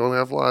don't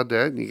have a lot of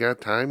debt and you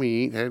got time and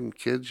you ain't having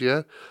kids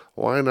yet,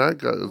 why not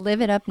go?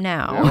 Live it up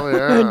now. Oh,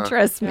 yeah.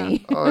 Trust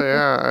me. Oh,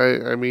 yeah.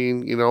 I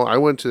mean, I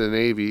went to the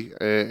Navy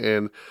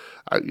and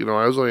I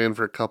was only in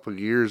for a couple of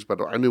years, but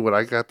I knew what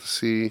I got to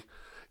see.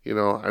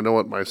 I know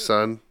what my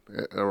son,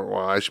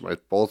 actually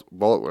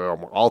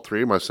all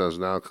three of my sons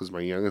now, because my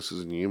youngest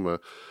is in Yuma,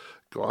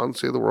 go out and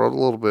see the world a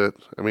little bit.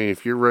 I mean,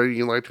 if you're ready,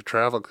 you like to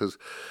travel, because,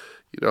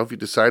 if you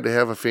decide to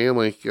have a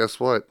family, guess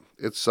what?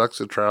 It sucks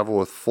to travel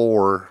with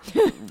 4.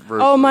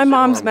 Oh, my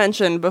mom's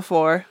mentioned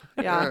before.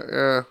 Yeah.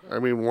 Yeah. I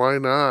mean, why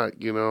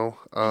not? You know.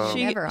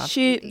 Never off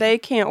duty. They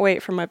can't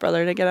wait for my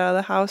brother to get out of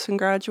the house and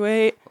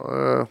graduate.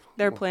 Uh,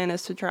 Their plan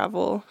is to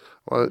travel.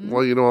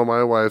 well, you know what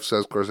my wife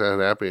says. Of course, that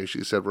happening.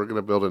 She said we're going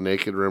to build a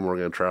naked room. We're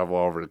going to travel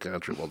all over the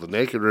country. Well, the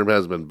naked room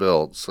has been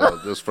built, so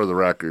just for the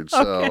record.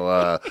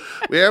 So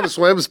we have a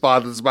swim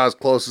spot that's about as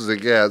close as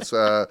it gets.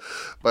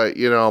 But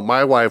you know,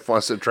 my wife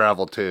wants to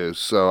travel too.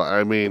 So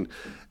I mean,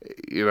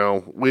 you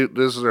know,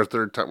 this is our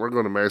third time. We're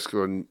going to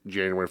Mexico in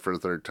January for the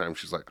third time.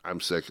 She's like, I'm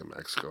sick of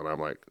Mexico, and I'm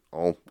like,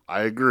 oh,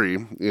 I agree.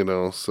 You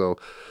know, so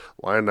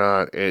why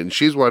not? And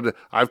she's wanted.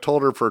 I've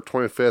told her for her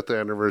 25th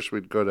anniversary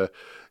we'd go to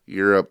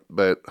Europe,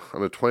 but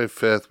on the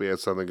 25th we had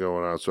something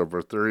going on. So for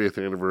her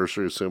 30th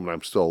anniversary, assuming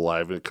I'm still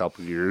alive in a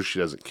couple of years, she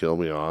doesn't kill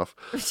me off.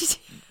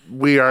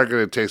 We are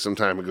going to take some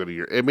time and go to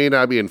Europe. It may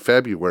not be in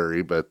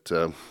February, but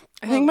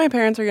I think my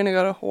parents are going to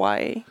go to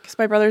Hawaii because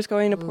my brother's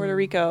going to Puerto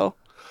Rico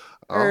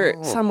or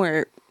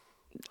somewhere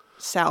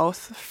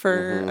south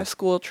for a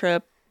school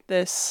trip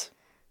this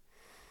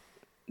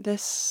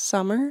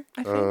summer,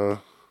 I think.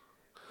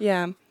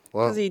 Yeah,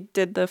 because he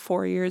did the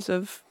 4 years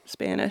of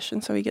Spanish,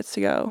 and so he gets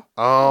to go.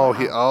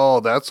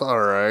 That's all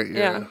right.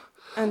 Yeah.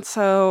 And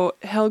so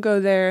he'll go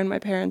there, and my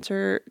parents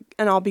and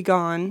I'll be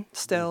gone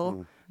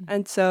still.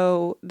 And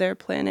so they're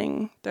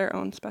planning their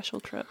own special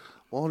trip.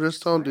 Well,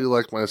 just don't do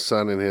like my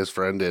son and his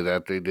friend did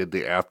after they did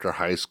the after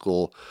high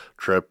school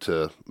trip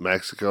to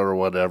Mexico or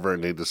whatever,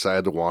 and they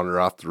decided to wander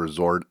off the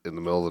resort in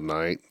the middle of the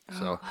night.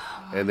 So,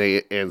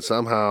 and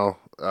somehow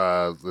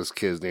this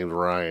kid's named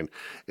Ryan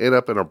ended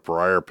up in a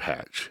briar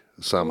patch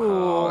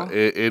somehow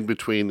in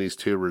between these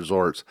two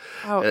resorts,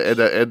 and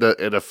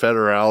a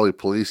federale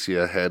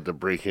policia had to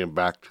bring him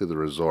back to the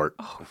resort.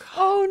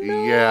 Oh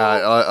no!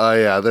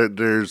 Yeah,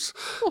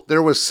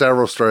 there was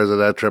several stories of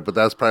that trip, but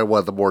that's probably one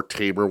of the more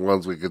tamer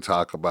ones we could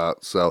talk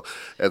about. So,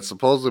 and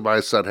supposedly my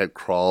son had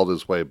crawled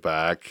his way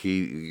back.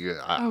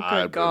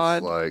 I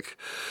was like,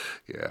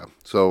 yeah.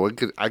 So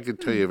I could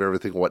tell you of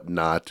everything what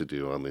not to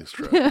do on these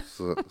trips.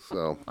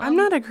 so I'm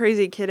not a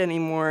crazy kid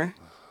anymore.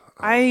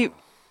 I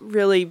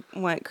really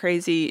went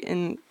crazy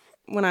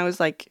when I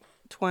was like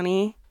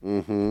 20,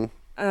 and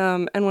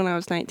when I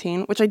was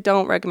 19, which I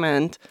don't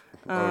recommend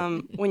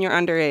when you're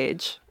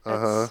underage.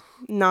 It's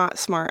not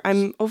smart.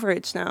 I'm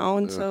overage now,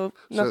 and so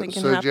nothing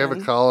can happen. So did you have a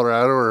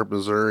Colorado or a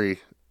Missouri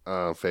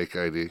fake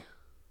ID?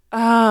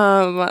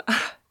 Oh,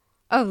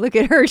 look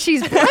at her.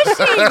 She's blushing.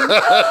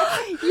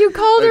 You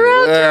called her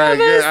out,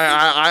 Travis.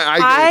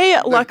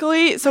 I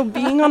luckily, so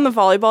being on the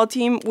volleyball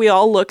team, we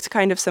all looked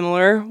kind of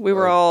similar. We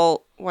were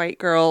all white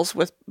girls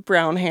with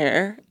brown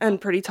hair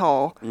and pretty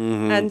tall.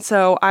 And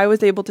so I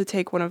was able to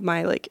take one of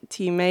my like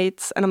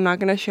teammates, and I'm not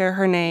going to share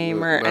her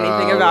name or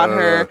anything about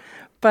her,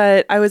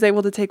 but I was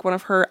able to take one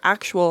of her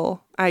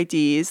actual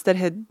IDs that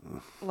had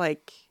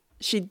like,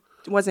 she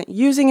wasn't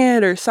using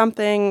it or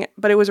something,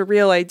 but it was a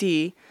real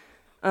ID.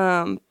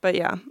 But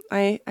yeah,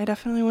 I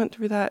definitely went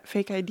through that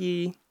fake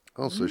ID.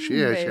 Oh, so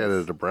she actually had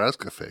a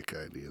Nebraska fake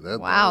ID.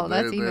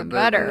 That's even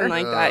better. Something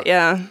like that,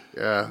 yeah.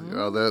 Yeah, you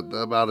know, that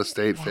about a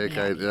state fake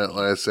ID.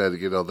 Like I said,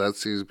 you know, that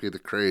seems to be the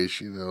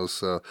craze, you know.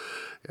 So,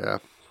 yeah,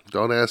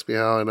 don't ask me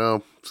how I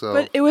know. So,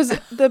 but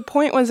the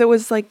point was, it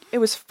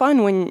was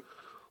fun when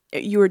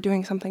you were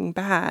doing something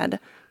bad.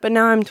 But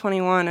now I'm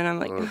 21, and I'm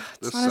like,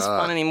 it's not as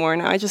fun anymore.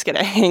 Now I just get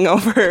a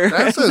hangover.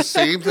 That's the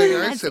same thing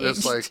I said.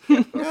 It's like,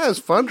 yeah, it's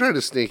fun trying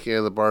to sneak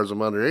in the bars. I'm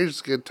underage.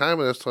 It's a good time.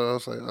 And that's when I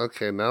was like,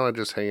 okay, now I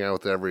just hang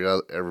out with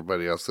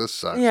everybody else. This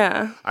sucks.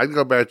 Yeah. I'd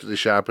go back to the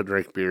shop and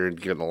drink beer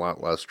and get in a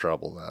lot less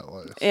trouble that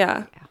way. So.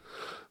 Yeah.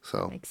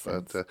 So,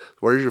 but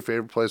where's your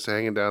favorite place to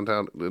hang in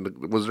downtown?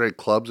 Was there any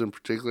clubs in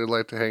particular you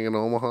like to hang in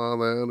Omaha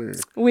then? Or?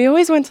 We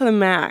always went to the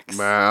Max.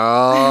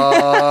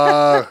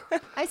 I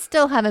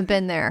still haven't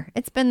been there.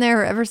 It's been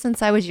there ever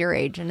since I was your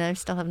age, and I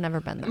still have never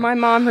been there. My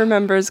mom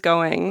remembers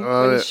going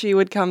when she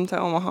would come to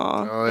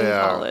Omaha in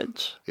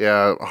college.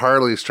 Yeah,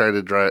 Harley's tried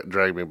to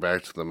drag me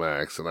back to the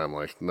Max, and I'm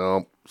like,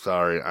 nope,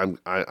 sorry, I'm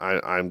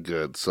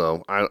good.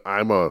 So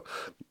I'm a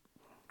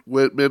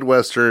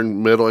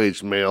Midwestern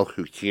middle-aged male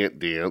who can't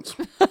dance.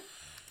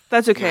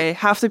 That's okay.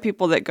 Half the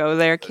people that go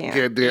there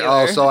can't.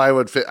 Oh, so I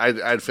would fit.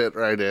 I'd fit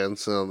right in.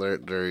 So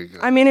there you go.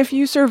 I mean, if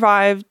you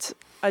survived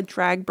a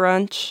drag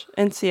brunch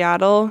in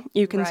Seattle,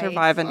 you can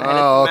survive a night at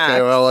the Max.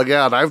 Okay. Well,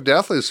 again, I've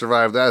definitely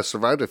survived that. I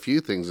survived a few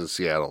things in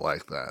Seattle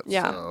like that.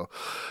 Yeah. So,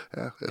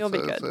 yeah, you'll be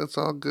good. It's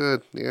all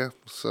good. Yeah.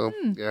 So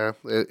yeah,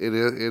 it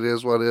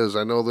is what it is.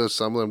 I know there's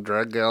some of them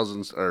drag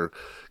gals or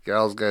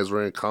guys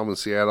running come in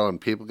Seattle, and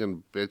people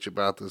can bitch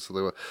about this.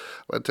 But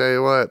I tell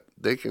you what,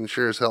 they can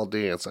sure as hell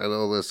dance. I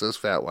know this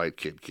fat white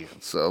kid can.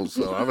 So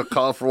I'm gonna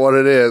call it for what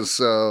it is.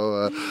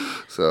 Well,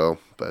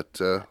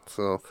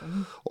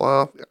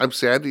 I'm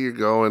sad that you're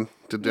going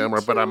to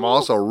Denmark, but I'm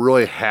also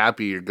really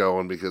happy you're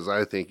going because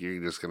I think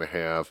you're just gonna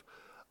have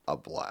a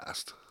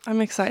blast.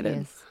 I'm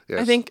excited. Yes.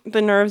 I think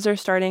the nerves are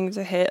starting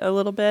to hit a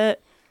little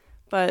bit,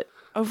 but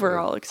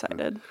overall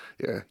excited.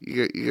 Yeah,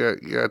 you got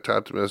to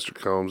talk to Mr.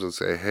 Combs and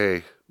say, hey,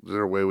 is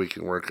there a way we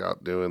can work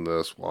out doing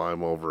this while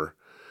I'm over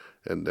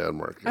in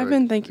Denmark. I've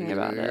been thinking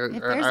about it.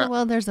 If there's a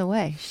will, there's a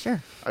way.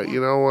 Sure.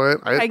 You know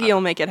what? Peggy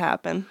will make it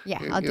happen. Yeah,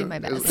 I'll do my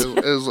best.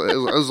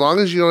 As long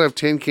as you don't have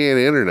tin can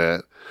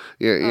internet.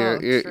 Yeah,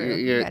 true.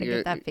 You gotta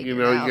get that you figured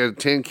know, out. you get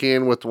a tin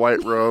can with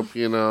white rope.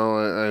 You know,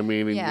 I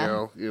mean,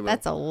 Yeah, you know,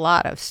 that's a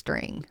lot of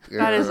string.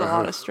 That is a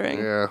lot of string.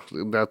 Yeah,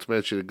 not to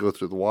mention it go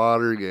through the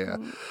water. Yeah,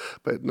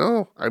 but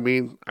no, I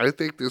mean, I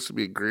think this would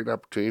be a great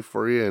opportunity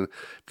for you, and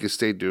if you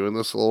stay doing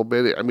this a little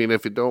bit. I mean,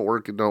 if it don't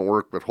work, it don't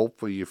work. But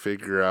hopefully, you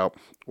figure out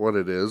what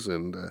it is,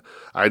 and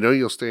I know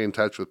you'll stay in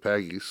touch with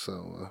Peggy.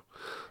 So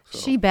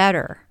She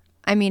better.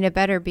 I mean, it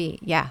better be.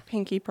 Yeah.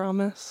 Pinky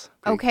promise.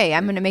 Okay,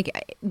 I'm gonna make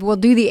it. We'll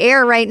do the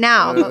air right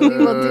now, but we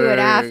will do it There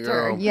you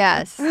after. go.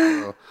 Yes.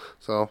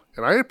 So,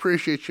 and I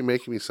appreciate you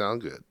making me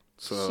sound good.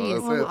 So She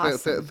is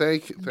awesome.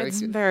 thank you. It's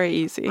very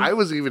easy. I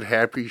was even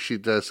happy she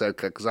does that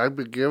because I've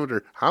been giving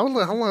her how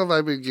long have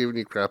I been giving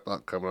you crap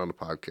about coming on the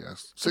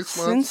podcast? 6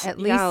 months. At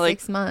least Yeah, like,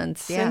 6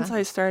 months. Yeah. Since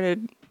I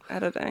started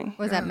editing.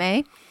 Was that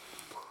May?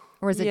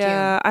 Or was it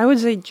Yeah, I would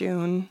say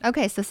June. June?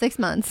 Okay, so 6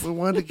 months. We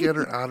wanted to get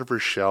her out of her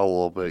shell a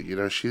little bit. You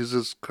know, she's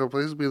this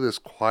supposed to be this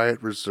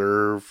quiet,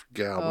 reserved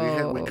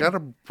gal. We got to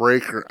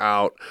break her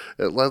out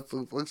and let's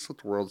let the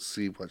world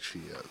see what she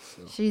is.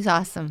 So, She's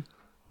awesome.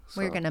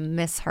 We're gonna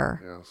miss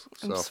her. yes.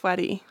 I'm So,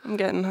 sweaty. I'm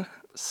getting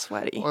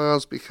sweaty. well,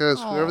 it's because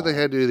whoever they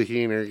had to do the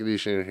heating and air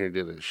conditioning in here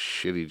did a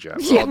shitty job.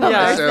 Yeah,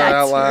 I say that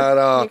out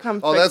loud. You come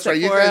Oh, fix that's it right.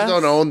 You for guys us.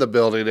 don't own the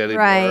building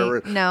anymore.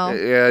 Right, no.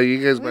 Yeah,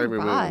 you guys We might were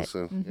be bought. moving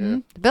soon.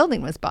 Mhm. The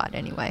building was bought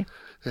anyway.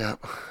 Yeah.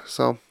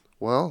 So,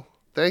 well,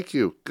 thank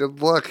you.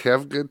 Good luck.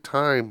 Have a good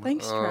time.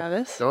 Thanks,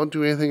 Travis. Don't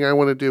do anything I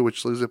want to do,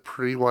 which leaves it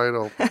pretty wide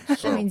open.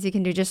 So, That means you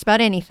can do just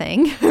about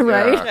anything,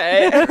 right?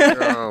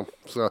 Okay.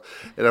 so,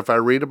 and if I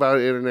read about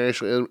an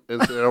international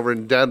incident over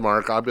in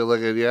Denmark, I'll be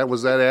looking, yeah,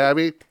 was that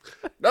Abby?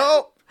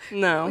 No.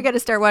 No. We got to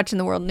start watching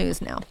the world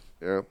news now.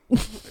 Yeah.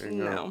 There you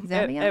go. No. Is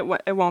that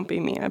It won't be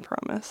me, I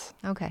promise.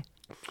 Okay.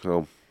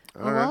 So,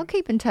 Well, I'll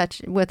keep in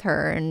touch with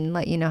her and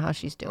let you know how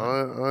she's doing.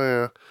 oh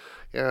yeah.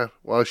 Yeah,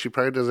 well, she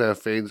probably doesn't have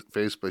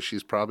Facebook.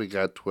 She's probably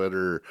got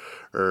Twitter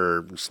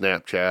or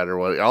Snapchat or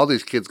what. All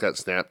these kids got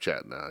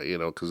Snapchat now, you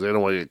know, because they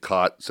don't want to get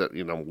caught,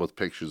 you know, with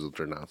pictures that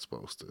they're not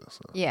supposed to. So.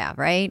 Yeah,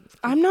 right?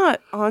 I'm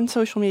not on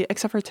social media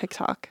except for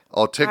TikTok.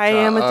 Oh, TikTok. I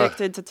am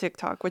addicted to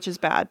TikTok, which is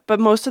bad. But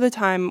most of the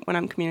time when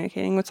I'm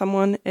communicating with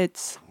someone,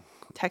 it's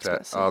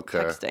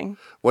texting.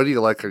 What do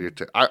you like on your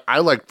I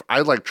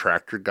like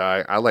Tractor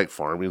Guy. I like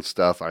farming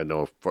stuff. I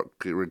know.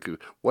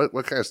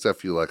 What kind of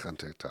stuff you like on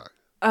TikTok?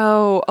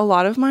 Oh, a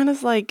lot of mine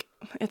is like,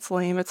 it's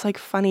lame. It's like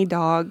funny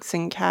dogs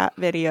and cat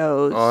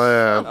videos.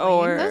 Oh yeah.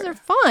 Or Those are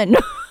fun.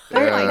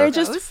 they're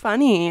just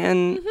funny.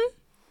 And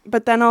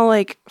but then I'll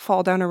like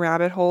fall down a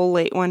rabbit hole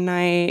late one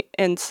night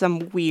and some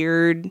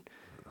weird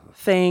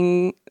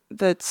thing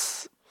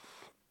that's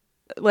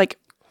like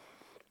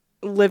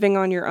living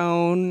on your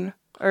own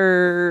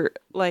or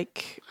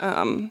like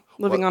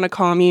living on a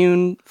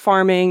commune,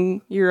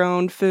 farming your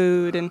own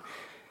food, and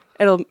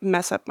it'll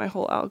mess up my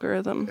whole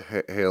algorithm.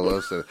 Hey,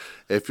 listen.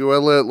 If you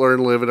want to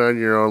learn living on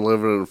your own,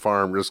 living on a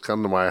farm, just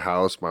come to my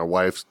house. My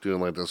wife's doing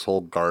like this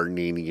whole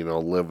gardening, you know,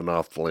 living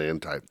off the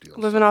land type deal.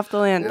 Living off the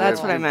land.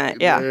 That's what I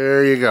meant. Yeah.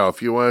 There you go.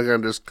 If you want to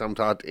just come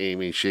talk to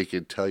Amy, she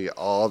can tell you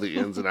all the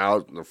ins and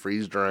outs and the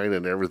freeze drying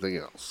and everything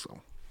else. So,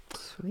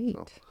 Sweet.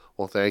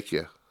 well, thank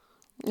you.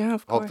 Yeah,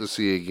 of Hope to course.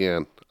 see you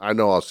again. I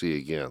know I'll see you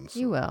again. So.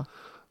 You will.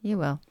 You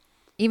will.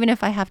 Even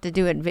if I have to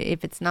do it,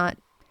 if it's not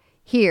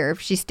here, if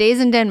she stays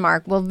in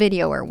Denmark, we'll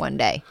video her one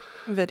day.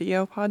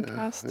 Video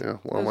podcast. Yeah,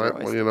 well, Those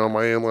are always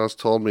my in-laws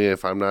told me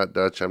if I'm not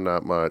Dutch, I'm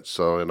not much.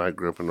 So, and I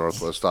grew up in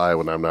Northwest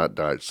Iowa, and I'm not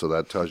Dutch. So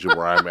that tells you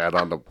where I'm at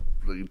on the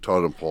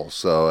totem pole.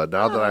 So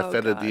now that I've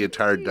fed the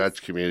entire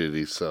Dutch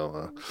community,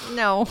 so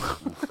No.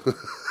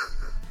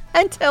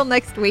 Until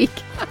next week.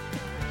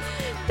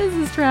 This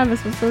is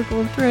Travis with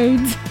Circle of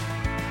Trades.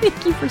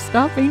 Thank you for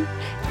stopping.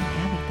 And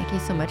Abby, thank you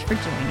so much for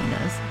joining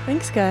us.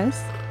 Thanks,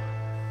 guys.